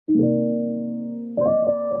Hi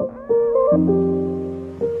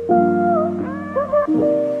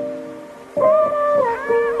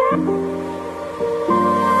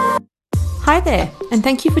there, and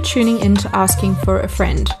thank you for tuning in to Asking for a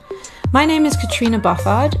Friend. My name is Katrina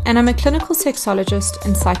Boffard, and I'm a clinical sexologist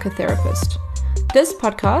and psychotherapist. This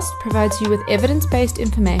podcast provides you with evidence-based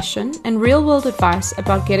information and real-world advice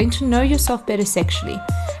about getting to know yourself better sexually,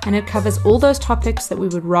 and it covers all those topics that we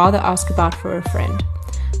would rather ask about for a friend.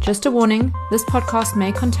 Just a warning, this podcast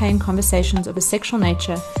may contain conversations of a sexual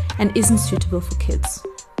nature and isn't suitable for kids.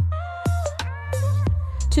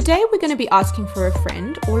 Today we're going to be asking for a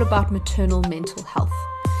friend all about maternal mental health.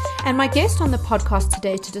 And my guest on the podcast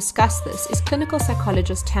today to discuss this is clinical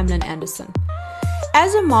psychologist Tamlin Anderson.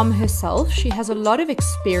 As a mom herself, she has a lot of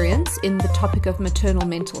experience in the topic of maternal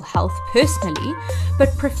mental health personally,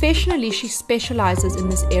 but professionally she specializes in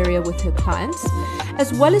this area with her clients,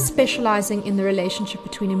 as well as specializing in the relationship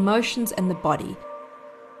between emotions and the body.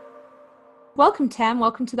 Welcome, Tam.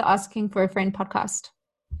 Welcome to the Asking for a Friend podcast.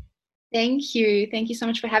 Thank you. Thank you so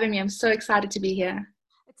much for having me. I'm so excited to be here.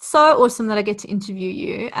 It's so awesome that I get to interview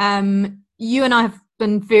you. You and I have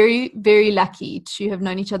been very, very lucky to have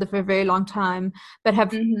known each other for a very long time, but have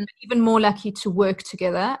been even more lucky to work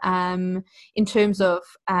together in terms of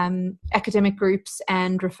academic groups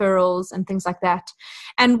and referrals and things like that.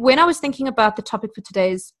 And when I was thinking about the topic for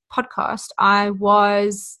today's podcast, I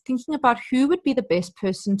was thinking about who would be the best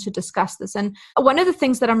person to discuss this. And one of the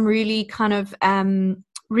things that I'm really kind of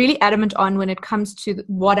really adamant on when it comes to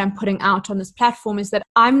what I'm putting out on this platform is that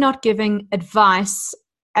I'm not giving advice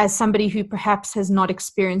as somebody who perhaps has not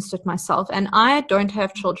experienced it myself. And I don't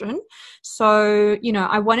have children. So,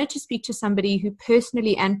 I wanted to speak to somebody who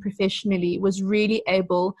personally and professionally was really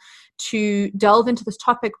able to delve into this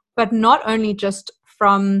topic, but not only just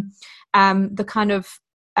from the kind of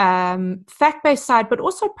fact-based side, but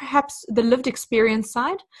also perhaps the lived experience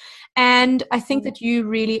side. And I think that you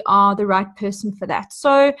really are the right person for that.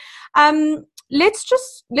 So let's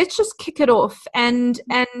just kick it off and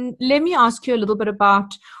let me ask you a little bit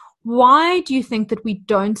about why do you think that we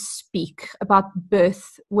don't speak about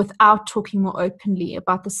birth without talking more openly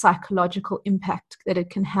about the psychological impact that it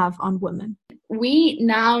can have on women? We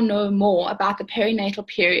now know more about the perinatal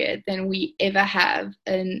period than we ever have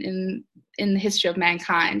in the history of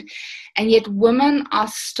mankind. And yet women are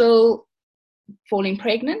still falling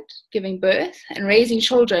pregnant, giving birth and raising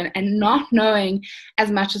children and not knowing as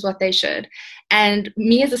much as what they should. And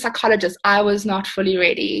me as a psychologist, I was not fully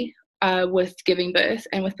ready with giving birth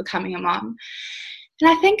and with becoming a mom. And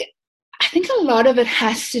I think a lot of it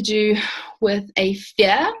has to do with a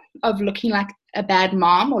fear of looking like a bad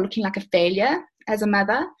mom or looking like a failure as a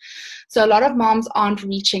mother. So a lot of moms aren't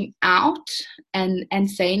reaching out and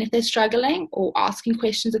saying if they're struggling or asking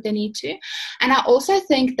questions that they need to. And I also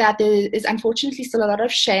think that there is unfortunately still a lot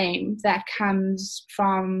of shame that comes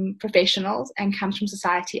from professionals and comes from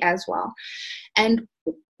society as well. And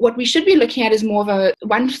what we should be looking at is more of a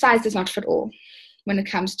one size does not fit all when it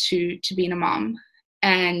comes to being a mom.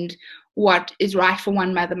 And what is right for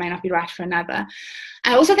one mother may not be right for another.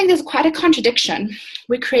 I also think there's quite a contradiction.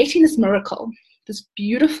 We're creating this miracle, this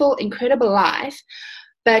beautiful, incredible life,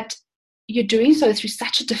 but you're doing so through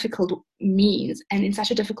such a difficult means and in such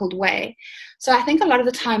a difficult way. So I think a lot of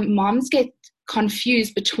the time moms get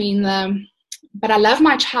confused between but I love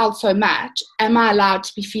my child so much, am I allowed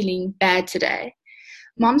to be feeling bad today?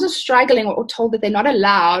 Moms are struggling or told that they're not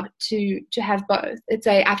allowed to have both. It's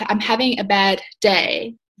I'm having a bad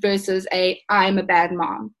day versus I'm a bad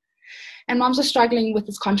mom. And moms are struggling with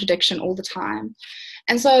this contradiction all the time.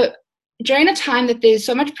 And so during a time that there's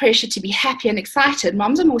so much pressure to be happy and excited,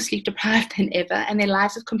 moms are more sleep deprived than ever, and their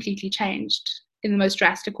lives have completely changed in the most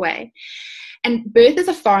drastic way. And birth is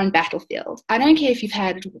a foreign battlefield. I don't care if you've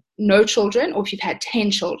had no children or if you've had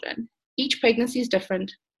 10 children. Each pregnancy is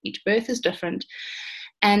different. Each birth is different.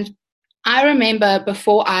 And I remember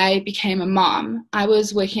before I became a mom, I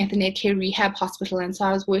was working at the Netcare Rehab Hospital, and so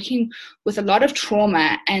I was working with a lot of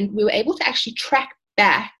trauma, and we were able to actually track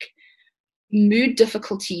back mood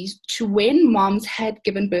difficulties to when moms had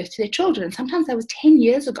given birth to their children. Sometimes that was 10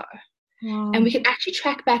 years ago. Wow. And we could actually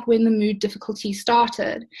track back when the mood difficulties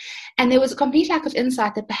started. And there was a complete lack of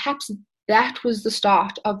insight that perhaps that was the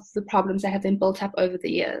start of the problems that have been built up over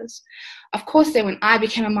the years. Of course, then when I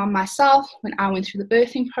became a mom myself, when I went through the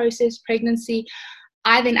birthing process, pregnancy,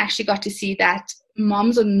 I then actually got to see that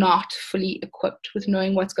moms are not fully equipped with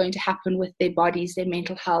knowing what's going to happen with their bodies, their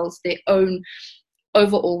mental health, their own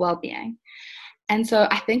overall well-being. And so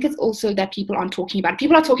I think it's also that people aren't talking about it.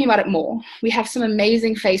 People are talking about it more. We have some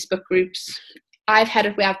amazing Facebook groups. I've had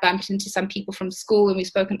it where I've bumped into some people from school and we've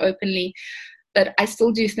spoken openly. But I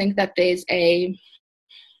still do think that there's a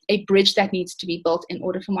bridge that needs to be built in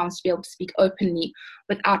order for moms to be able to speak openly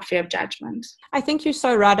without fear of judgment. I think you're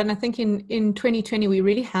so right. And I think in 2020, we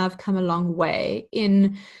really have come a long way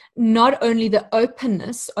in not only the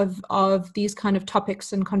openness of these kind of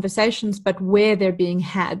topics and conversations, but where they're being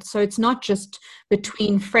had. So it's not just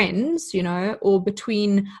between friends, or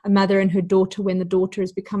between a mother and her daughter when the daughter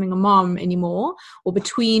is becoming a mom anymore, or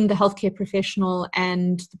between the healthcare professional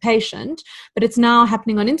and the patient, but it's now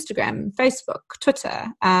happening on Instagram, Facebook, Twitter.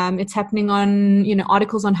 It's happening on,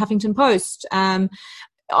 articles on Huffington Post,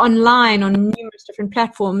 online on numerous different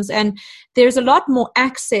platforms, and there's a lot more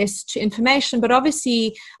access to information. But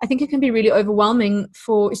obviously I think it can be really overwhelming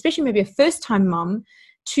for especially maybe a first-time mom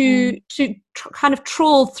to kind of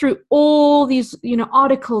trawl through all these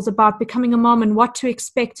articles about becoming a mom and what to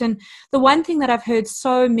expect. And the one thing that I've heard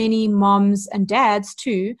so many moms and dads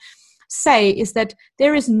too say is that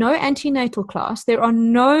there is no antenatal class. There are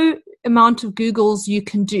no amount of Googles you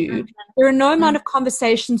can do. There are no amount of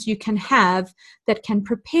conversations you can have that can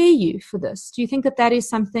prepare you for this. Do you think that that is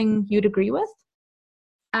something you'd agree with?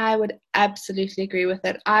 I would absolutely agree with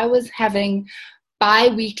it. I was having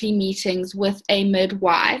bi-weekly meetings with a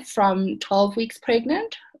midwife from 12 weeks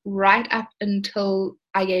pregnant right up until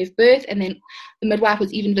I gave birth, and then the midwife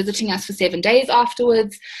was even visiting us for 7 days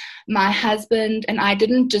afterwards. My husband and I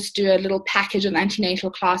didn't just do a little package of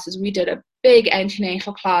antenatal classes. We did a big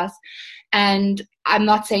antenatal class. And I'm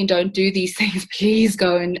not saying don't do these things. Please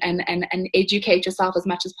go and educate yourself as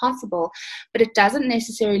much as possible. But it doesn't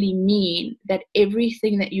necessarily mean that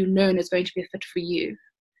everything that you learn is going to be a fit for you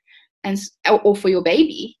or for your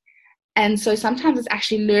baby. And so sometimes it's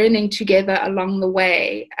actually learning together along the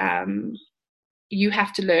way. You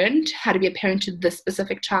have to learn how to be a parent to this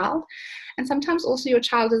specific child. And sometimes also your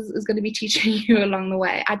child is going to be teaching you along the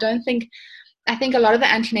way. I think a lot of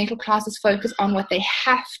the antenatal classes focus on what they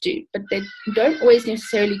have to, but they don't always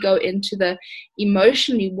necessarily go into the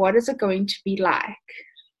emotionally, what is it going to be like?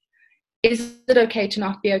 Is it okay to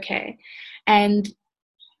not be okay? And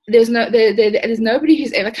there's nobody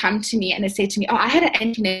who's ever come to me and has said to me, oh, I had an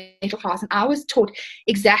antenatal class and I was taught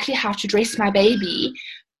exactly how to dress my baby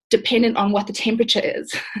dependent on what the temperature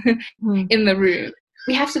is in the room.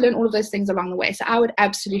 We have to learn all of those things along the way. So I would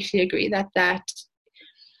absolutely agree that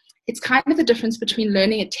it's kind of the difference between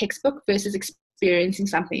learning a textbook versus experiencing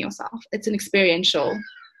something yourself. It's an experiential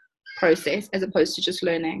process as opposed to just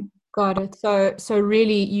learning. Got it. So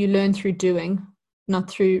really you learn through doing, not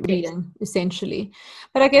through reading, essentially.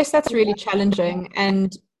 But I guess that's really challenging.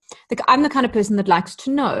 And I'm the kind of person that likes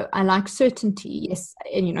to know. I like certainty, yes.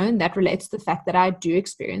 And that relates to the fact that I do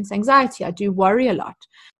experience anxiety. I do worry a lot.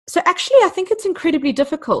 So actually, I think it's incredibly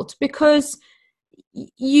difficult because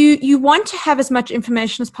you want to have as much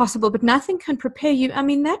information as possible, but nothing can prepare you. I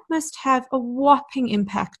mean, that must have a whopping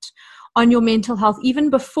impact on your mental health, even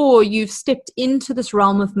before you've stepped into this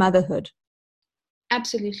realm of motherhood.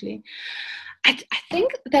 Absolutely. I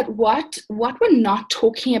think that what we're not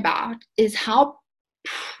talking about is how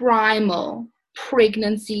primal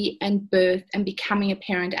pregnancy and birth and becoming a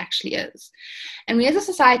parent actually is. And we as a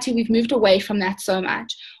society, we've moved away from that so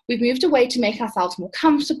much. We've moved away to make ourselves more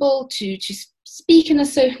comfortable, to speak in a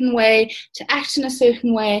certain way, to act in a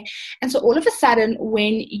certain way. And so all of a sudden,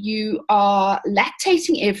 when you are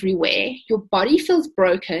lactating everywhere, your body feels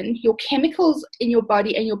broken, your chemicals in your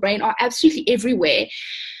body and your brain are absolutely everywhere.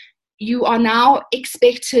 You are now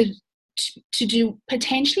expected to do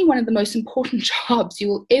potentially one of the most important jobs you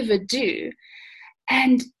will ever do.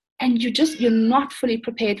 And you're not fully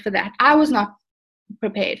prepared for that. I was not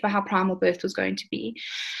prepared for how primal birth was going to be.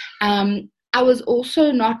 I was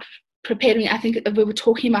also not prepared. I think we were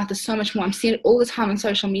talking about this so much more. I'm seeing it all the time on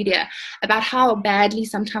social media about how badly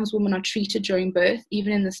sometimes women are treated during birth,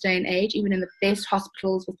 even in this day and age, even in the best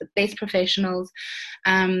hospitals with the best professionals.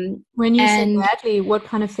 When you say badly, what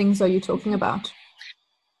kind of things are you talking about?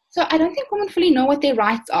 So I don't think women fully know what their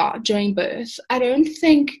rights are during birth. I don't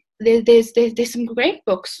think there's some great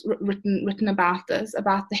books written about this,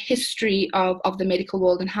 about the history of the medical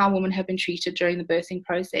world and how women have been treated during the birthing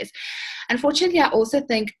process. Unfortunately, I also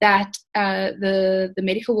think that the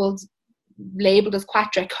medical world's labeled as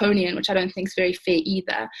quite draconian, which I don't think is very fair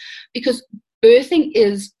either, because birthing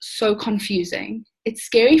is so confusing. It's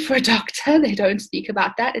scary for a doctor. They don't speak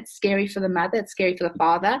about that. It's scary for the mother. It's scary for the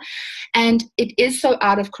father. And it is so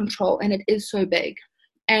out of control and it is so big.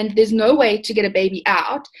 And there's no way to get a baby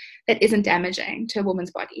out that isn't damaging to a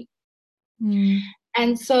woman's body.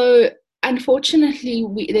 And so unfortunately,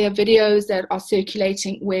 there are videos that are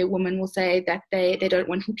circulating where women will say that they don't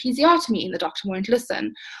want an episiotomy and the doctor won't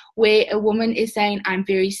listen, where a woman is saying, I'm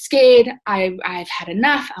very scared, I've had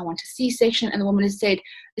enough, I want a C-section, and the woman is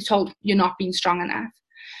told, you're not being strong enough.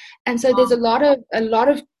 And so there's a lot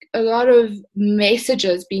of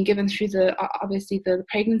messages being given through obviously the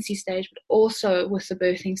pregnancy stage, but also with the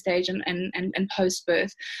birthing stage and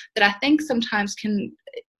post-birth, that I think sometimes can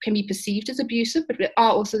be perceived as abusive, but there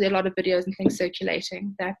are a lot of videos and things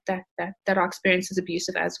circulating that are experienced as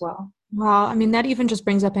abusive as well. Wow, I mean, that even just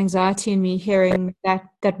brings up anxiety in me, hearing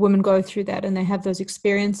that women go through that and they have those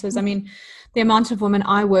experiences. I mean, the amount of women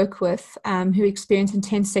I work with who experience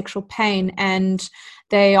intense sexual pain, and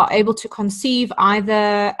they are able to conceive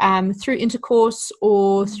either through intercourse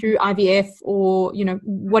or through IVF or,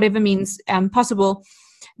 whatever means possible.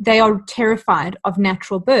 They are terrified of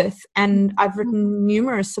natural birth. And I've written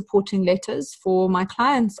numerous supporting letters for my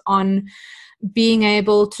clients on being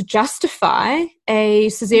able to justify a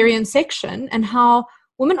cesarean section and how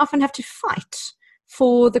women often have to fight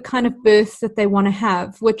for the kind of birth that they want to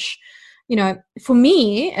have, which, for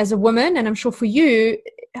me as a woman, and I'm sure for you,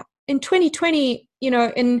 in 2020,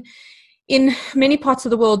 in many parts of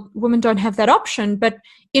the world, women don't have that option. But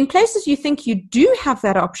in places you think you do have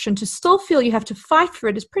that option, to still feel you have to fight for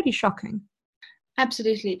it is pretty shocking.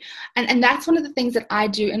 Absolutely. And that's one of the things that I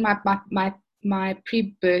do in my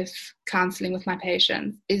pre-birth counseling with my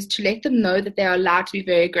patients, is to let them know that they are allowed to be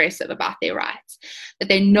very aggressive about their rights, that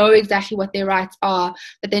they know exactly what their rights are,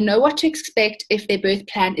 that they know what to expect if their birth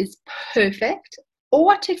plan is perfect, or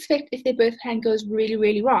what to expect if their birth plan goes really,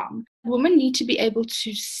 really wrong. Women need to be able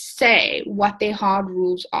to say what their hard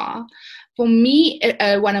rules are. For me,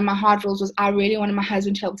 one of my hard rules was I really wanted my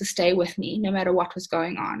husband to be able to stay with me no matter what was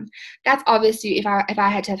going on. That's obviously, if I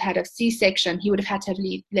had to have had a C-section, he would have had to have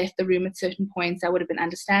left the room at certain points. That would have been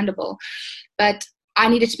understandable. But I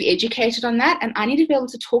needed to be educated on that, and I needed to be able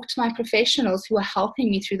to talk to my professionals who are helping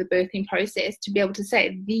me through the birthing process to be able to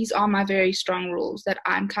say, these are my very strong rules that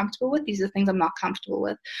I'm comfortable with. These are the things I'm not comfortable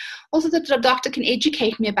with. Also, that the doctor can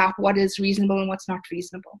educate me about what is reasonable and what's not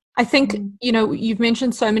reasonable. I think, you've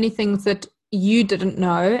mentioned so many things that you didn't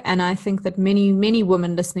know, and I think that many, many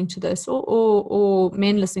women listening to this or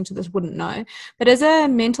men listening to this wouldn't know. But as a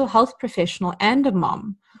mental health professional and a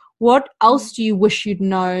mom, what else do you wish you'd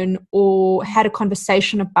known or had a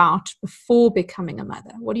conversation about before becoming a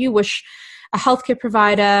mother? What do you wish a healthcare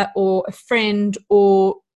provider or a friend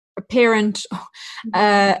or a parent,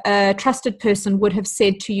 a trusted person would have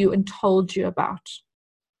said to you and told you about?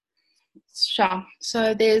 Sure.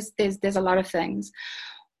 So there's a lot of things.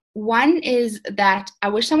 One is that I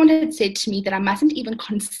wish someone had said to me that I mustn't even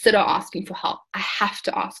consider asking for help. I have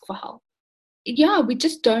to ask for help. Yeah, we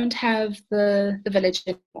just don't have the village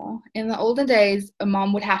anymore. In the olden days, a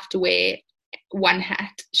mom would have to wear one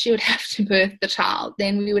hat. She would have to birth the child.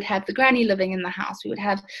 Then we would have the granny living in the house. We would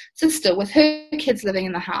have sister with her kids living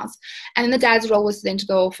in the house. And then the dad's role was then to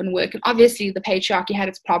go off and work. And obviously the patriarchy had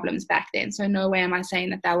its problems back then. So no way am I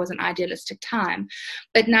saying that was an idealistic time.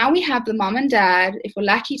 But now we have the mom and dad, if we're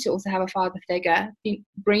lucky to also have a father figure,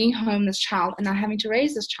 bringing home this child and now having to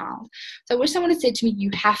raise this child. So I wish someone had said to me, you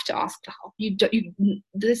have to ask for help.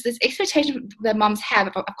 This expectation that moms have,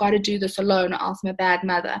 I've got to do this alone or else I'm a bad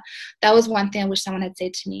mother. That was one thing I wish someone had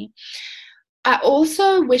said to me. I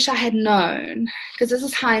also wish I had known, because this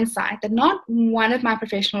is hindsight, that not one of my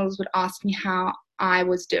professionals would ask me how I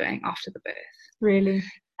was doing after the birth. Really?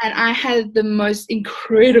 And I had the most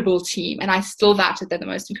incredible team, and I still vouch that they're the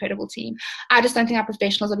most incredible team. I just don't think our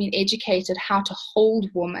professionals have been educated how to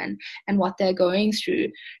hold women and what they're going through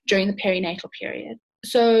during the perinatal period.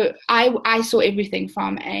 So I saw everything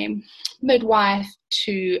from a midwife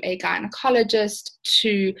to a gynecologist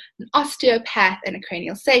to an osteopath and a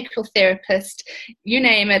cranial sacral therapist. You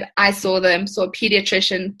name it, I saw them. Saw a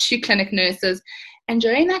pediatrician, 2 clinic nurses. And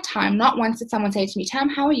during that time, not once did someone say to me, Tam,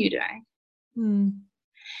 how are you doing?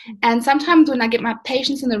 And sometimes when I get my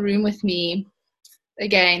patients in the room with me,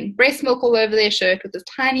 again, breast milk all over their shirt with this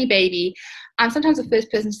tiny baby, I'm sometimes the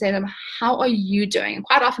first person to say to them, how are you doing? And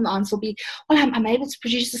quite often the answer will be, well, I'm able to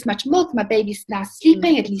produce this much milk. My baby's now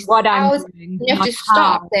sleeping at least what hours. I'm doing, you have to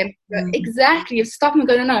stop them. Exactly. You have to stop them and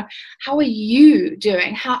go, no, how are you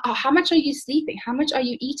doing? How much are you sleeping? How much are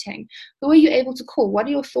you eating? Who are you able to call? What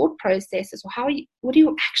are your thought processes? Or what are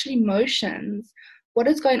your actual emotions? What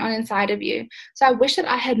is going on inside of you? So I wish that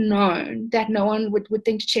I had known that no one would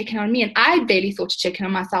think to check in on me. And I barely thought to check in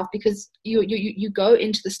on myself, because you go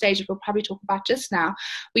into the stage that we'll probably talk about just now,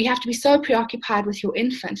 where you have to be so preoccupied with your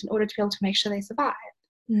infant in order to be able to make sure they survive.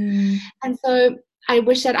 And so I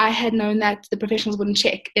wish that I had known that the professionals wouldn't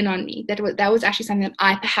check in on me. That was actually something that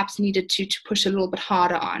I perhaps needed to push a little bit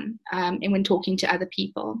harder on, and when talking to other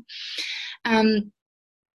people.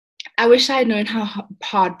 I wish I had known how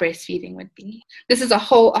hard breastfeeding would be. This is a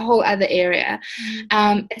whole other area.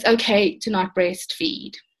 It's okay to not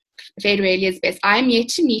breastfeed. Fed really is best. I'm yet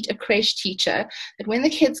to meet a creche teacher that when the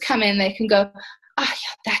kids come in, they can go, oh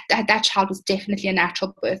yeah, that child was definitely a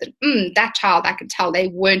natural birth. And, that child, I could tell they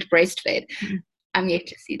weren't breastfed. I'm yet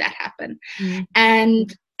to see that happen.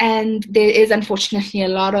 And there is unfortunately a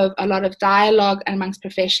lot of dialogue amongst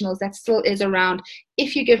professionals that still is around,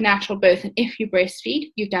 if you give natural birth and if you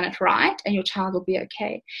breastfeed, you've done it right and your child will be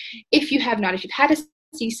okay. If you have not, if you've had a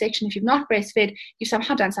C-section, if you've not breastfed, you've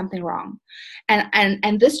somehow done something wrong.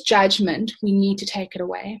 And this judgment, we need to take it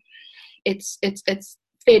away. It's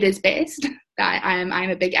fed is best. I'm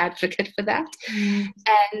a big advocate for that.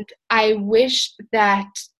 And I wish that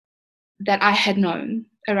I had known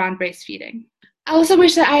around breastfeeding. I also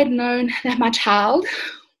wish that I had known that my child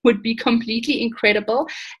would be completely incredible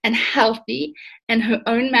and healthy and her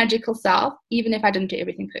own magical self, even if I didn't do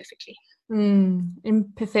everything perfectly.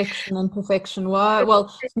 Imperfection and perfection.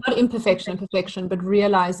 Well, not imperfection and perfection, but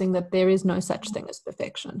realizing that there is no such thing as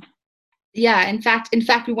perfection. Yeah, in fact,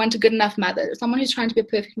 we want a good enough mother. Someone who's trying to be a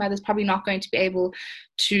perfect mother is probably not going to be able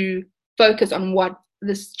to focus on what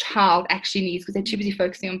this child actually needs, because they're too busy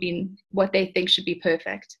focusing on being what they think should be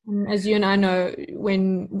perfect. As you and I know,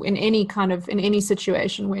 when in any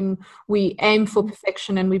situation, when we aim for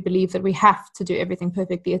perfection and we believe that we have to do everything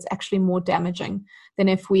perfectly, it's actually more damaging than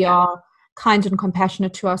if we are kind and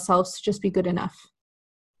compassionate to ourselves to just be good enough.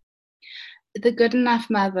 The good enough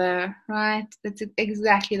mother, right? That's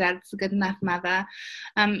exactly that. It's a good enough mother.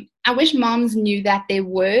 I wish moms knew that their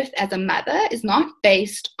worth as a mother is not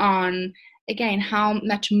based on, again, how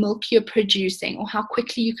much milk you're producing or how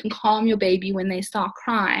quickly you can calm your baby when they start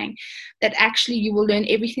crying. That actually you will learn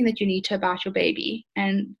everything that you need to about your baby,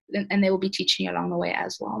 and they will be teaching you along the way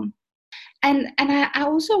as well. And I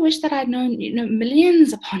also wish that I'd known,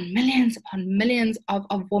 millions upon millions upon millions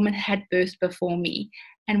of women had birthed before me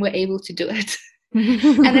and were able to do it.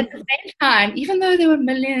 And at the same time, even though there were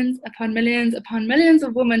millions upon millions upon millions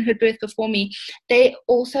of women who had birthed before me, they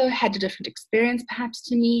also had a different experience perhaps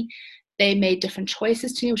to me. They made different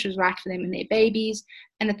choices to me, which was right for them and their babies,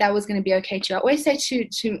 and that was going to be okay too. I always say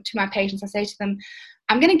to my patients, I say to them,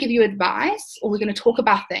 I'm going to give you advice, or we're going to talk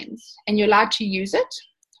about things, and you're allowed to use it,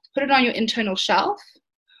 put it on your internal shelf,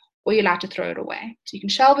 or you're allowed to throw it away. So you can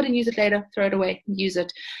shelve it and use it later, throw it away and use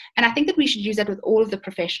it. And I think that we should use that with all of the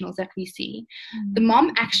professionals that we see. The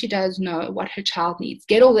mom actually does know what her child needs.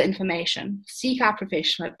 Get all the information. Seek out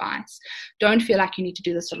professional advice. Don't feel like you need to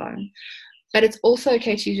do this alone. But it's also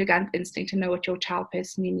okay to use your gut instinct to know what your child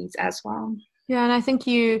personally needs as well. Yeah, and I think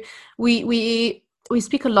we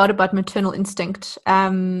speak a lot about maternal instinct,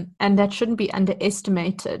 and that shouldn't be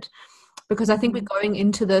underestimated. Because I think we're going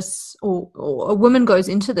into this, or a woman goes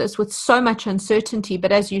into this with so much uncertainty.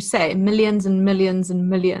 But as you say, millions and millions and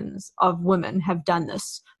millions of women have done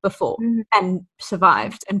this before and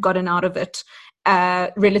survived and gotten out of it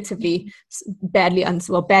relatively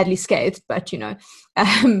badly scathed, but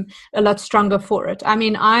a lot stronger for it. I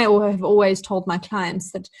mean, I have always told my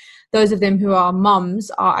clients that those of them who are moms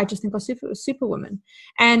I just think are superwomen.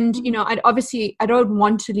 And I don't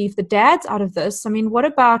want to leave the dads out of this. I mean, what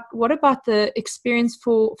about the experience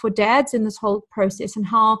for dads in this whole process, and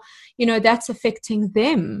how that's affecting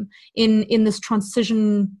them in this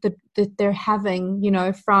transition that they're having,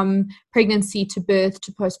 from pregnancy to birth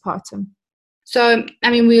to postpartum? So,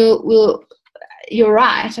 I mean, you're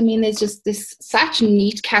right. I mean, there's just this such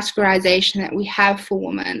neat categorization that we have for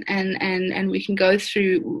women, and we can go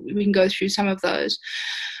through some of those.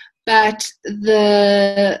 But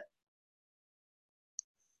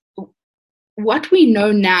what we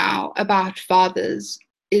know now about fathers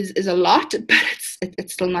is a lot, but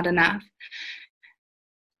it's still not enough.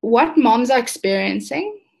 What moms are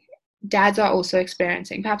experiencing, dads are also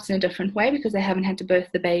experiencing, perhaps in a different way because they haven't had to birth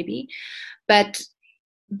the baby. But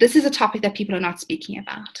this is a topic that people are not speaking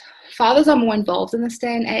about. Fathers are more involved in this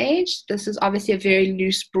day and age. This is obviously a very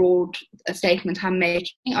loose, broad statement I'm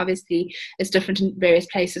making. Obviously, it's different in various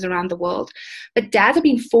places around the world. But dads are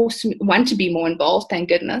being forced to want to be more involved, thank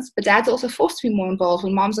goodness. But dads are also forced to be more involved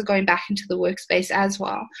when moms are going back into the workspace as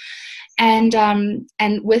well. And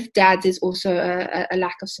with dads, there's also a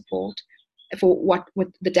lack of support for what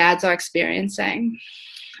the dads are experiencing.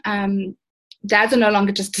 Dads are no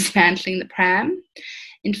longer just dismantling the pram.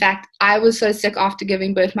 In fact, I was so sick after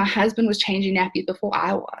giving birth. My husband was changing nappies before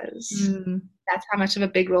I was. That's how much of a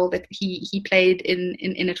big role that he played in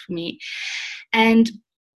it for me. And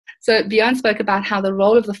So Bjorn spoke about how the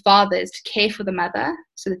role of the father is to care for the mother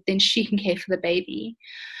so that then she can care for the baby.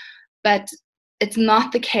 But it's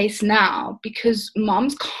not the case now because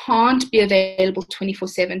moms can't be available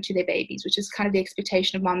 24/7 to their babies, which is kind of the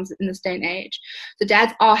expectation of moms in this day and age. So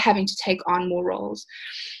dads are having to take on more roles.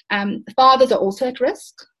 Fathers are also at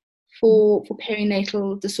risk for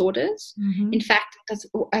perinatal disorders. Mm-hmm. In fact,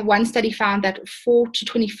 one study found that 4 to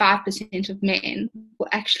 25% of men will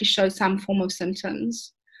actually show some form of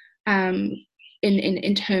symptoms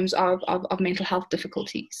in terms of mental health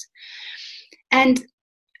difficulties. And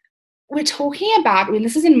we're talking about, when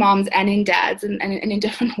this is in moms and in dads and in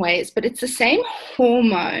different ways, but it's the same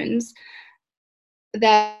hormones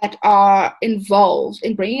that are involved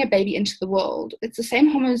in bringing a baby into the world. It's the same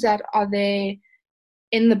hormones that are there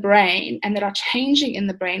in the brain and that are changing in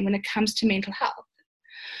the brain when it comes to mental health.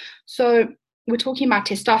 So we're talking about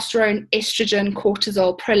testosterone, estrogen,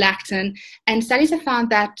 cortisol, prolactin, and studies have found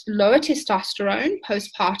that lower testosterone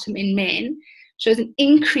postpartum in men shows an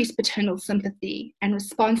increased paternal sympathy and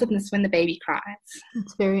responsiveness when the baby cries.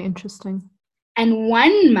 That's very interesting. And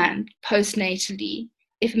 1 month postnatally,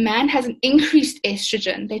 if a man has an increased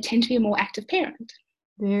estrogen, they tend to be a more active parent.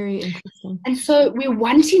 Very interesting. And so we're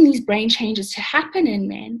wanting these brain changes to happen in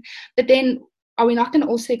men, but then are we not going to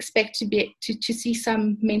also expect to see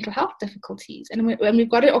some mental health difficulties? And we've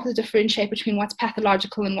got to also differentiate between what's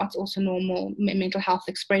pathological and what's also normal mental health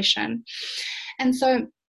expression. And so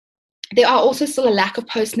there are also still a lack of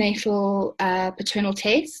postnatal paternal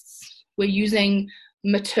tests. We're using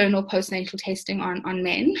maternal postnatal testing on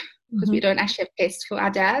men because we don't actually have tests for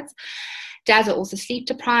our dads. Dads are also sleep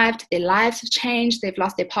deprived. Their lives have changed. They've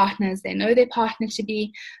lost their partners. They know their partner to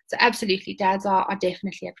be. So absolutely, dads are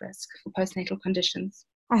definitely at risk for postnatal conditions.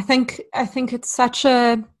 I think it's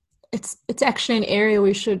it's actually an area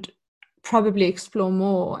we should probably explore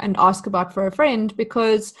more and ask about for a friend,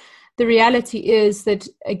 because the reality is that,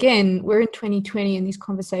 again, we're in 2020 and these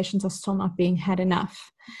conversations are still not being had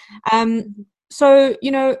enough. So,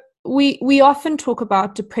 we often talk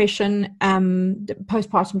about depression.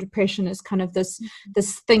 Postpartum depression is kind of this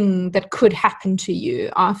thing that could happen to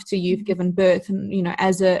you after you've given birth and,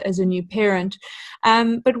 as a new parent.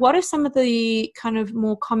 But what are some of the kind of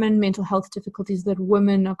more common mental health difficulties that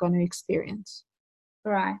women are going to experience?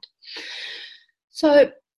 Right.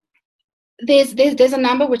 So there's a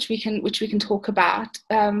number which we can talk about.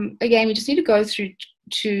 Again, we just need to go through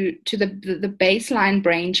to the baseline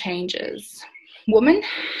brain changes. Women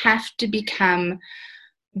have to become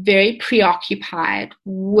very preoccupied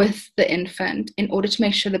with the infant in order to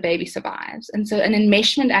make sure the baby survives. And so an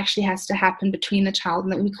enmeshment actually has to happen between the child,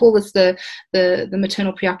 and we call this the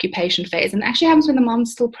maternal preoccupation phase. And it actually happens when the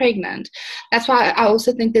mom's still pregnant. That's why I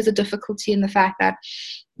also think there's a difficulty in the fact that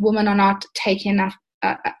women are not taking enough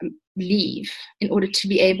leave in order to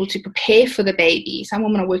be able to prepare for the baby. Some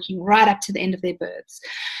women are working right up to the end of their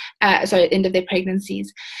end of their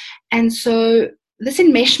pregnancies. And so this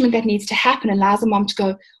enmeshment that needs to happen allows the mom to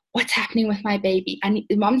go, what's happening with my baby?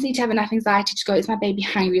 The moms need to have enough anxiety to go, is my baby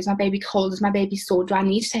hungry? Is my baby cold? Is my baby sore? Do I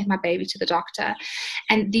need to take my baby to the doctor?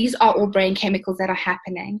 And these are all brain chemicals that are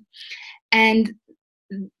happening. And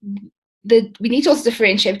we need to also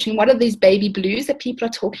differentiate between what are these baby blues that people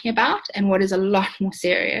are talking about and what is a lot more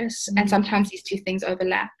serious. And sometimes these two things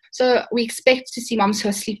overlap. So we expect to see moms who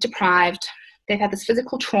are sleep deprived. They've had this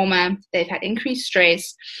physical trauma. They've had increased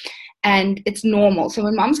stress. And it's normal. So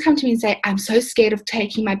when moms come to me and say, I'm so scared of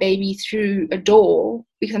taking my baby through a door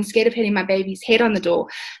because I'm scared of hitting my baby's head on the door,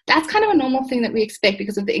 that's kind of a normal thing that we expect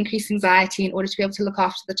because of the increased anxiety in order to be able to look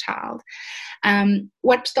after the child.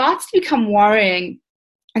 What starts to become worrying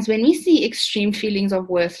is when we see extreme feelings of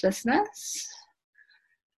worthlessness,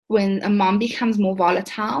 when a mom becomes more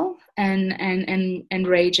volatile and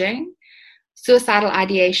raging, suicidal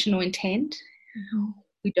ideation or intent.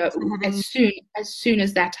 We don't, as soon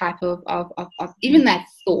as that type of even that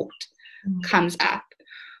thought comes up,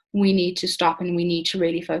 we need to stop and we need to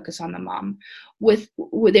really focus on the mom.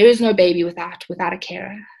 There is no baby without a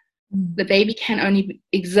carer. The baby can only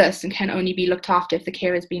exist and can only be looked after if the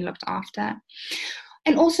carer is being looked after.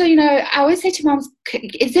 And also, I always say to moms,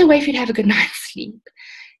 is there a way for you to have a good night's sleep?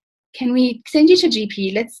 Can we send you to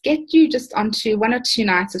GP? Let's get you just onto 1 or 2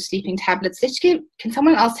 nights of sleeping tablets. Can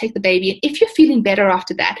someone else take the baby? And if you're feeling better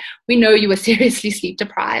after that, we know you were seriously sleep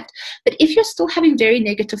deprived. But if you're still having very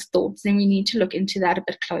negative thoughts, then we need to look into that a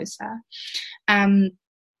bit closer.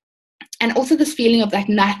 And also this feeling of like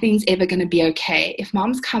nothing's ever going to be okay. If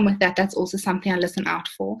moms come with that, that's also something I listen out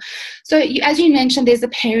for. So as you mentioned, there's a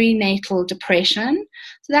perinatal depression.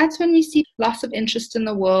 So that's when we see loss of interest in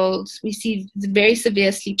the world. We see very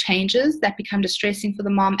severe sleep changes that become distressing for the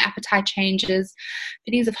mom, appetite changes,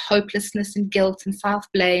 feelings of hopelessness and guilt and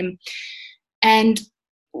self-blame. And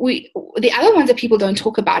the other ones that people don't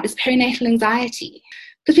talk about is perinatal anxiety.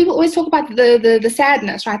 Because people always talk about the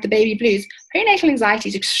sadness, right, the baby blues. Perinatal anxiety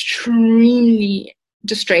is extremely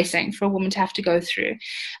distressing for a woman to have to go through.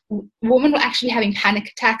 Women will actually be having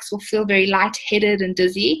panic attacks, will feel very lightheaded and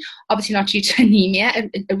dizzy, obviously not due to anemia.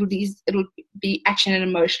 It will be actually an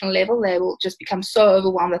emotional level. They will just become so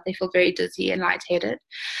overwhelmed that they feel very dizzy and lightheaded.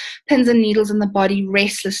 Pins and needles in the body,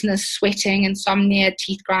 restlessness, sweating, insomnia,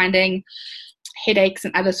 teeth grinding, headaches,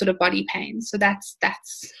 and other sort of body pains. So that's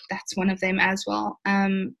one of them as well.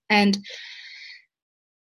 And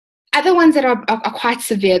other ones that are quite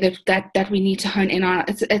severe that we need to hone in on,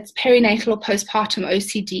 it's perinatal or postpartum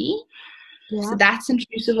OCD. Yeah. So that's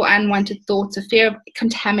intrusive or unwanted thoughts, a fear of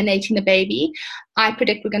contaminating the baby. I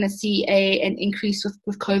predict we're going to see an increase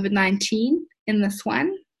with COVID-19 in this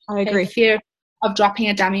one. I agree. Fear of dropping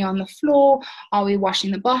a dummy on the floor. Are we washing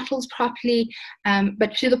the bottles properly?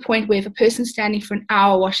 But to the point where if a person's standing for an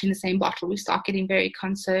hour washing the same bottle, we start getting very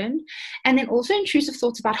concerned. And then also intrusive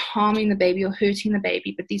thoughts about harming the baby or hurting the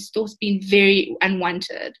baby, but these thoughts being very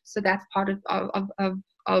unwanted. So that's part of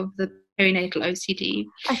the perinatal OCD.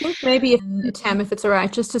 I think maybe, Tam, if it's all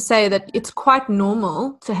right, just to say that it's quite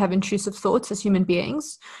normal to have intrusive thoughts as human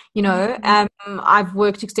beings. You know, I've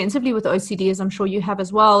worked extensively with OCD, as I'm sure you have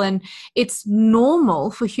as well, and it's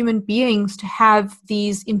normal for human beings to have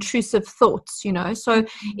these intrusive thoughts, you know. So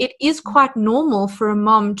it is quite normal for a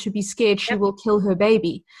mom to be scared she will kill her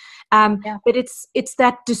baby. But it's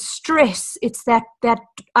that distress, it's that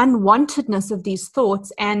unwantedness of these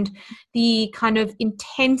thoughts and the kind of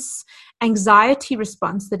intense anxiety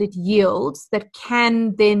response that it yields that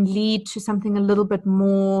can then lead to something a little bit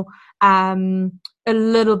more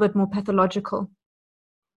pathological.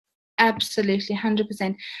 Absolutely,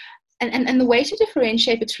 100%. And the way to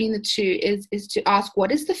differentiate between the two is to ask,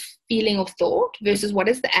 what is the feeling of thought versus what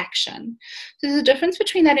is the action? So there's a difference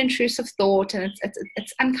between that intrusive thought and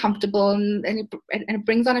it's uncomfortable and it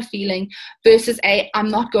brings on a feeling versus I'm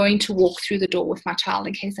not going to walk through the door with my child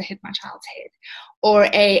in case I hit my child's head. Or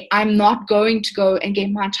I'm not going to go and get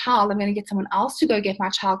my child. I'm going to get someone else to go get my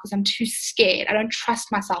child because I'm too scared. I don't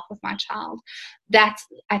trust myself with my child. That's,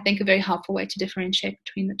 I think, a very helpful way to differentiate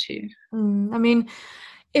between the two. I mean,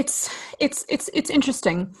 it's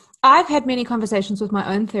interesting. I've had many conversations with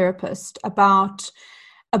my own therapist about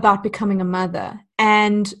becoming a mother,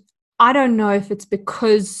 and I don't know if it's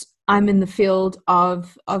because I'm in the field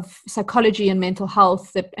of psychology and mental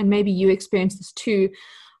health and maybe you experience this too.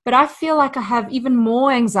 But I feel like I have even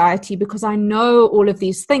more anxiety because I know all of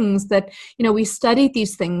these things that, you know, we studied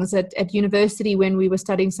these things at university when we were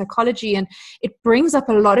studying psychology, and it brings up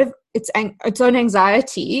a lot of its own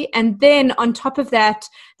anxiety. And then on top of that,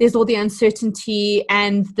 there's all the uncertainty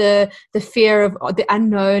and the fear of the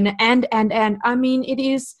unknown. And I mean,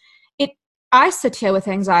 I sit here with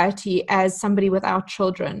anxiety as somebody without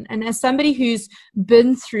children and as somebody who's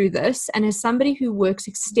been through this and as somebody who works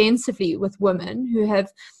extensively with women who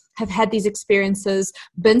have had these experiences,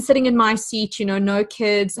 been sitting in my seat, you know, no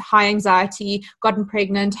kids, high anxiety, gotten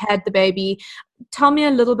pregnant, had the baby. Tell me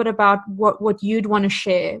a little bit about what you'd want to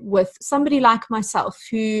share with somebody like myself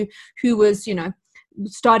who was, you know,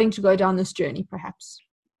 starting to go down this journey perhaps.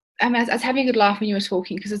 I was having a good laugh when you were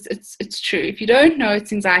talking because it's true. If you don't know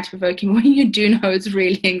it's anxiety provoking, when you do know it's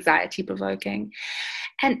really anxiety provoking,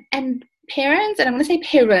 and parents, and I'm going to say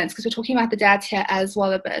parents because we're talking about the dads here as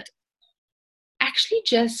well a bit, actually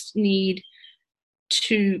just need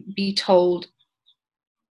to be told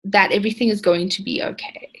that everything is going to be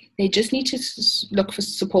okay. They just need to look for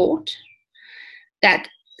support, that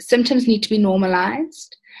symptoms need to be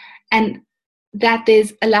normalized, and that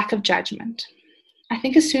there's a lack of judgment. I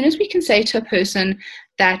think as soon as we can say to a person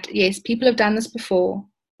that, yes, people have done this before,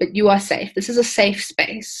 but you are safe. This is a safe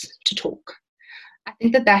space to talk. I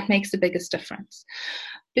think that makes the biggest difference.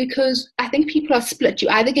 Because I think people are split. You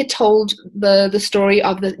either get told the story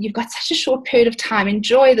of you've got such a short period of time,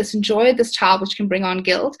 enjoy this child, which can bring on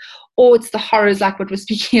guilt, or it's the horrors like what we're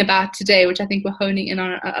speaking about today, which I think we're honing in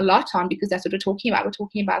on a lot on because that's what we're talking about. We're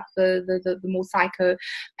talking about the more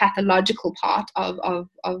psychopathological part of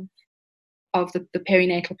the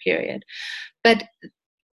perinatal period. But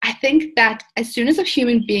I think that as soon as a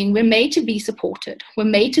human being, we're made to be supported. We're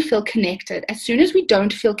made to feel connected. As soon as we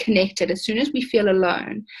don't feel connected, as soon as we feel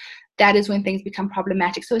alone, that is when things become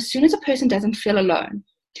problematic. So as soon as a person doesn't feel alone,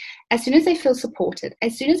 as soon as they feel supported,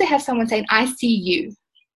 as soon as they have someone saying, I see you,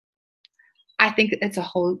 I think it's a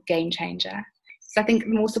whole game changer. So I think the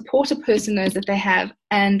more support a person knows that they have,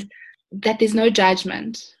 and that there's no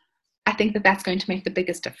judgment, I think that that's going to make the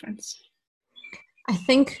biggest difference. I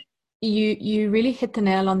think you really hit the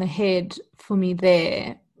nail on the head for me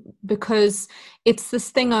there, because it's this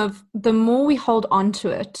thing of the more we hold on to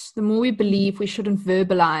it, the more we believe we shouldn't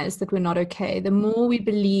verbalize that we're not okay, the more we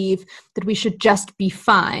believe that we should just be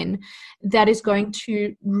fine, that is going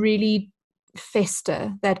to really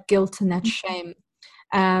fester that guilt and that shame,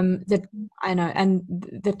 that I know, and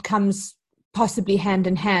that comes possibly hand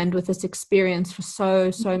in hand with this experience for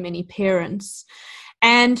so many parents.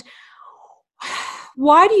 And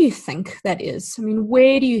why do you think that is? I mean,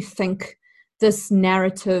 where do you think this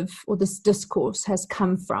narrative or this discourse has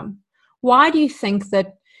come from? Why do you think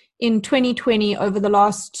that in 2020, over the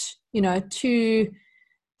last,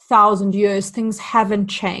 2,000 years, things haven't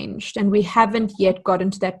changed, and we haven't yet got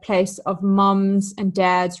into that place of moms and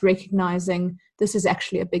dads recognizing this is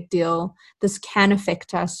actually a big deal. This can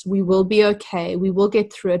affect us. We will be okay. We will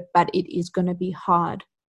get through it, but it is going to be hard.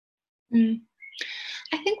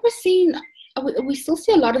 I think we still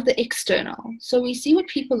see a lot of the external. So we see what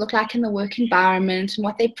people look like in the work environment and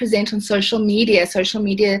what they present on social media. Social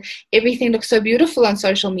media, everything looks so beautiful on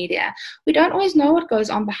social media. We don't always know what goes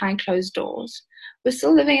on behind closed doors. We're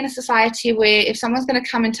still living in a society where if someone's going to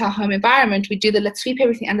come into our home environment, we do let's sweep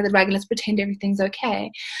everything under the rug and let's pretend everything's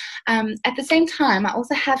okay. At the same time, I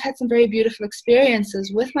also have had some very beautiful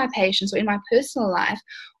experiences with my patients or in my personal life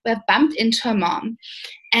where I've bumped into a mom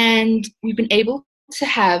and we've been able to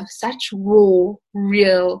have such raw,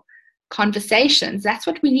 real conversations. That's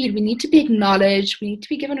what we need. We need to be acknowledged. We need to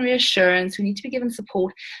be given reassurance. We need to be given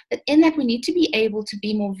support. But in that, we need to be able to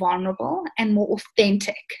be more vulnerable and more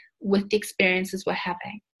authentic with the experiences we're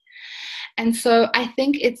having. And so I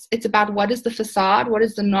think it's about what is the facade, what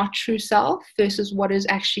is the not true self versus what is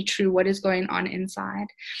actually true, what is going on inside.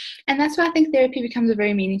 And that's why I think therapy becomes a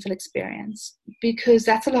very meaningful experience, because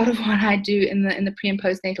that's a lot of what I do in the pre and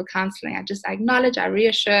postnatal counseling. I acknowledge, I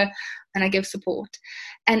reassure, and I give support.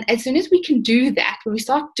 And as soon as we can do that, when we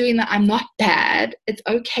start doing that, I'm not bad, it's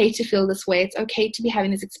okay to feel this way, it's okay to be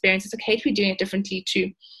having this experience, it's okay to be doing it differently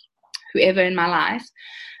to whoever in my life,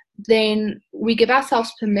 then we give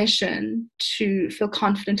ourselves permission to feel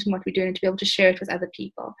confident in what we're doing and to be able to share it with other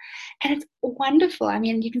people. And it's wonderful. I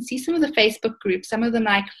mean, you can see some of the Facebook groups, some of them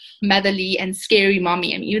like Motherly and Scary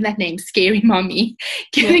Mommy. I mean, even that name, Scary Mommy,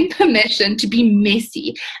 giving permission to be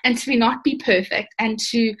messy and to not be perfect and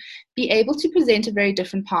to be able to present a very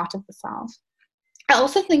different part of the self. I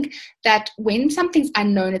also think that when something's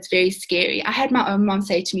unknown, it's very scary. I had my own mom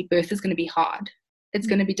say to me, birth is going to be hard. It's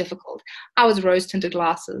going to be difficult. I was rose-tinted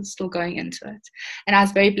glasses still going into it. And I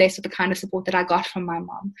was very blessed with the kind of support that I got from my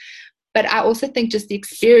mom. But I also think just the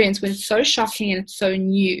experience, when it's so shocking and it's so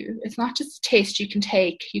new, it's not just a test you can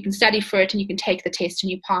take. You can study for it and you can take the test and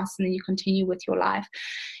you pass and then you continue with your life.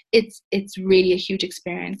 It's really a huge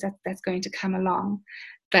experience that's going to come along.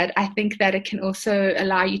 But I think that it can also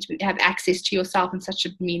allow you to have access to yourself in such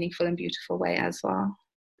a meaningful and beautiful way as well.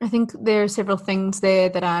 I think there are several things there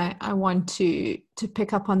that I want to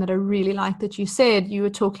pick up on that I really like that you said. You were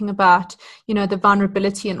talking about, the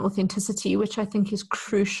vulnerability and authenticity, which I think is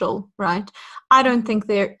crucial, right? I don't think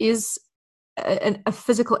there is a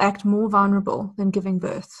physical act more vulnerable than giving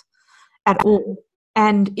birth at all.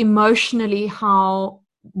 And emotionally, how,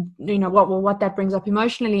 what that brings up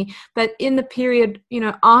emotionally, but in the period,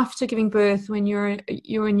 after giving birth, when you're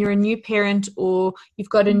a new parent or you've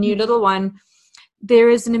got a new little one,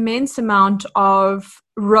 there is an immense amount of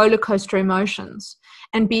roller coaster emotions,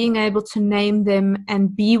 and being able to name them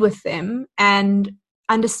and be with them and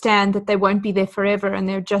understand that they won't be there forever and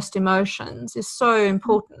they're just emotions is so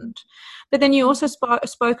important. But then you also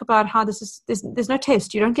spoke about how there's no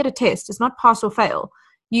test. You don't get a test. It's not pass or fail.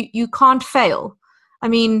 You can't fail. I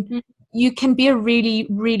mean, you can be a really,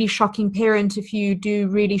 really shocking parent if you do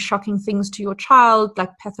really shocking things to your child,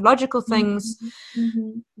 like pathological things,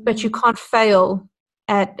 but you can't fail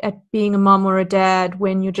at being a mom or a dad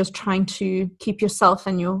when you're just trying to keep yourself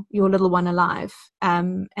and your little one alive,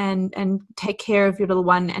 and take care of your little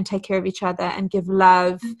one and take care of each other and give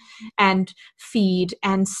love and feed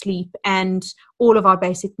and sleep and all of our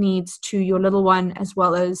basic needs to your little one, as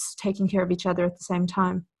well as taking care of each other at the same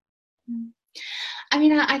time. I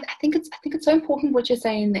mean, I think it's so important what you're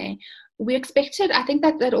saying there. We're expected, I think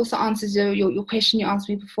that also answers your question you asked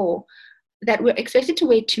me before, that we're expected to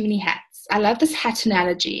wear too many hats. I love this hat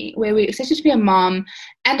analogy, where we're expected to be a mom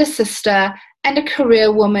and a sister and a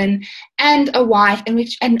career woman and a wife,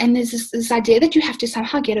 and there's this idea that you have to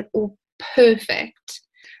somehow get it all perfect.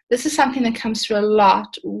 this is something that comes through a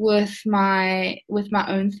lot with my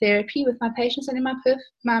own therapy, with my patients, and in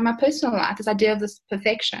my personal life, this idea of this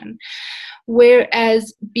perfection.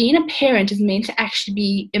 Whereas being a parent is meant to actually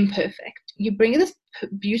be imperfect. You bring this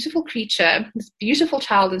beautiful creature, this beautiful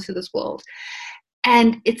child into this world,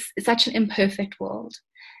 and it's such an imperfect world.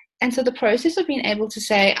 And so the process of being able to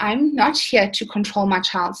say, I'm not here to control my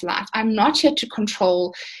child's life. I'm not here to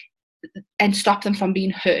control and stop them from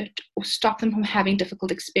being hurt, or stop them from having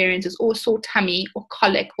difficult experiences, or a sore tummy, or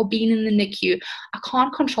colic, or being in the NICU. I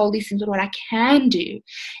can't control these things, but what I can do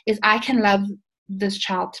is I can love this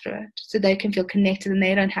child through it, so they can feel connected and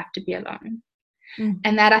they don't have to be alone.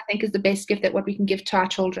 And that, I think, is the best gift that what we can give to our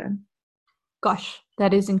children. Gosh,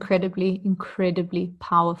 that is incredibly, incredibly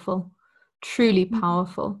powerful. Truly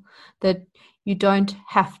powerful, that you don't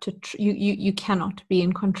have to you cannot be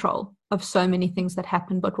in control of so many things that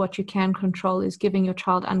happen, but what you can control is giving your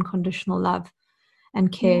child unconditional love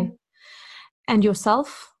and care, and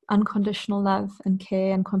yourself unconditional love and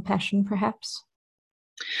care and compassion, perhaps.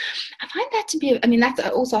 I find that to be, that's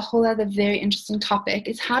also a whole other very interesting topic,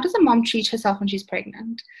 is how does a mom treat herself when she's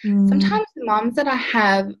pregnant? Sometimes the moms that I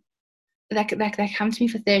have that come to me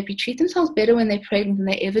for therapy treat themselves better when they're pregnant than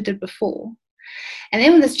they ever did before. And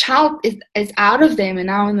then when this child is out of them and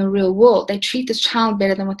now in the real world, they treat this child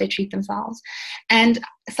better than what they treat themselves. And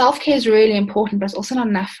self-care is really important, but it's also not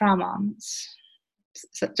enough for our moms.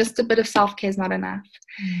 So just a bit of self-care is not enough.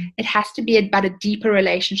 It has to be about a deeper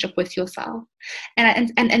relationship with yourself.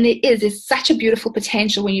 And there's such a beautiful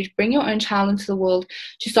potential when you bring your own child into the world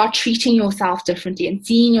to start treating yourself differently and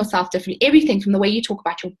seeing yourself differently. Everything from the way you talk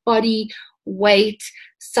about your body, weight,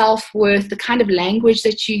 self-worth, the kind of language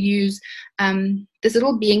that you use. This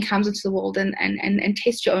little being comes into the world and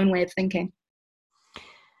tests your own way of thinking.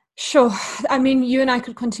 Sure. You and I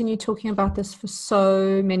could continue talking about this for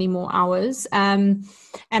so many more hours. And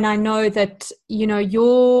I know that,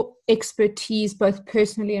 your expertise, both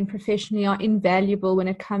personally and professionally, are invaluable when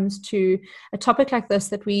it comes to a topic like this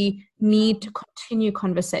that we need to continue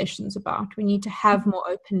conversations about. We need to have more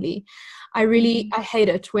openly. I hate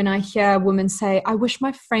it when I hear women say, I wish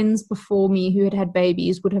my friends before me who had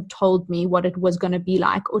babies would have told me what it was going to be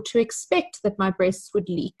like, or to expect that my breasts would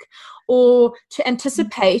leak, or to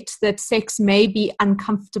anticipate that sex may be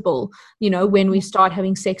uncomfortable, when we start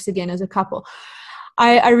having sex again as a couple.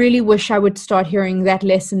 I really wish I would start hearing that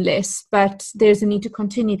less and less, but there's a need to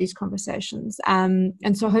continue these conversations.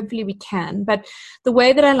 And so hopefully we can. But the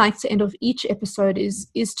way that I like to end off each episode is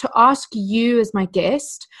to ask you as my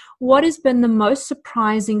guest, what has been the most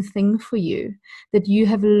surprising thing for you that you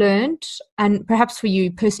have learned, and perhaps for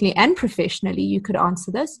you personally and professionally, you could answer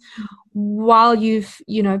this, while you've,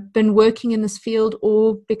 been working in this field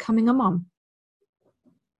or becoming a mom?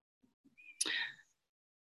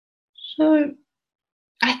 So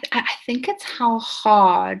I think it's how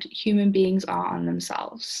hard human beings are on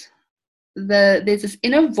themselves. There's this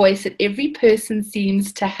inner voice that every person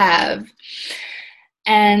seems to have,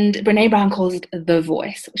 and Brené Brown calls it the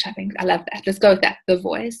voice, which I love that. Let's go with that, the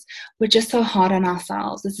voice. We're just so hard on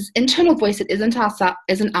ourselves. There's this internal voice that isn't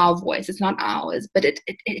our voice, it's not ours, but it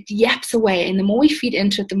yaps away, and the more we feed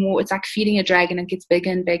into it, the more it's like feeding a dragon. It gets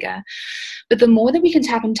bigger and bigger. But the more that we can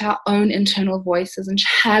tap into our own internal voices and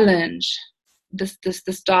challenge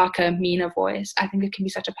this darker, meaner voice, I think it can be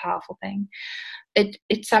such a powerful thing.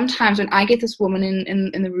 It sometimes, when I get this woman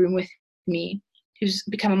in the room with me who's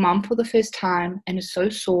become a mom for the first time and is so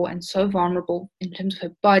sore and so vulnerable in terms of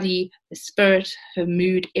her body, her spirit, her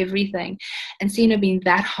mood, everything, and seeing her being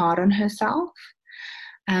that hard on herself,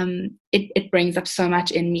 it brings up so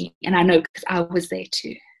much in me. And I know because I was there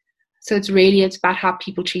too. So it's about how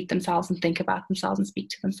people treat themselves and think about themselves and speak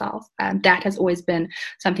to themselves. And that has always been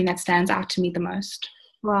something that stands out to me the most.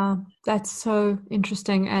 Wow, that's so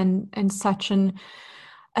interesting and such a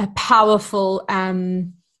powerful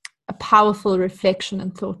reflection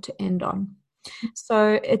and thought to end on.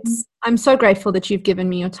 So I'm so grateful that you've given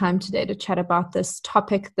me your time today to chat about this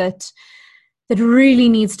topic that really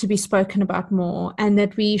needs to be spoken about more, and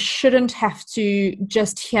that we shouldn't have to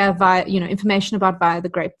just hear via, information about via the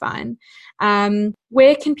grapevine.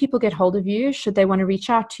 Where can people get hold of you? Should they want to reach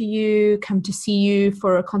out to you, come to see you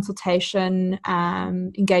for a consultation,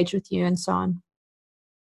 engage with you, and so on?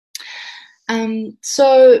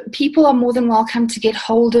 So people are more than welcome to get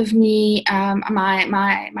hold of me.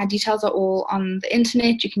 My details are all on the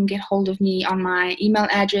internet. You can get hold of me on my email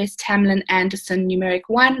address,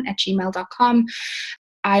 tamlinanderson1@gmail.com.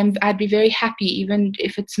 I'd be very happy, even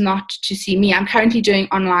if it's not to see me. I'm currently doing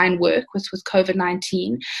online work with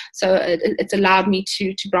COVID-19, so it's allowed me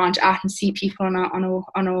to branch out and see people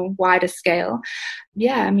on a wider scale.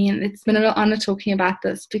 Yeah, I mean, it's been an honor talking about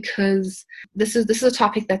this, because this is a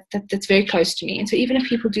topic that's very close to me. And so even if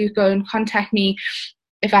people do go and contact me,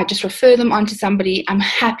 if I just refer them on to somebody, I'm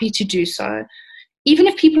happy to do so. Even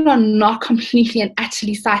if people are not completely and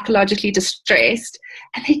utterly psychologically distressed,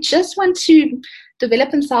 and they just want to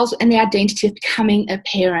develop themselves in the identity of becoming a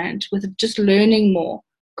parent, with just learning more,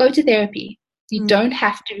 go to therapy. You don't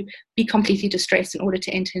have to be completely distressed in order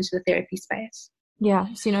to enter into the therapy space. Yeah.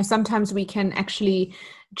 So, sometimes we can actually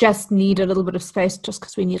just need a little bit of space just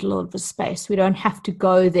because we need a little bit of space. We don't have to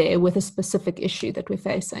go there with a specific issue that we're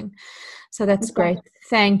facing. So that's great.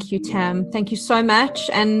 Thank you, Tam. Thank you so much.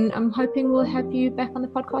 And I'm hoping we'll have you back on the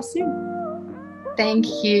podcast soon. Thank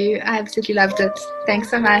you. I absolutely loved it. Thanks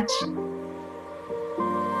so much.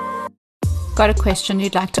 Got a question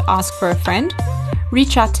you'd like to ask for a friend?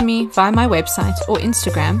 Reach out to me via my website or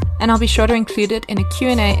Instagram, and I'll be sure to include it in a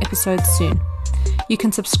Q&A episode soon. You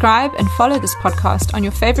can subscribe and follow this podcast on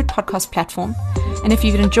your favorite podcast platform. And if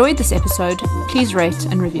you've enjoyed this episode, please rate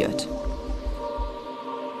and review it.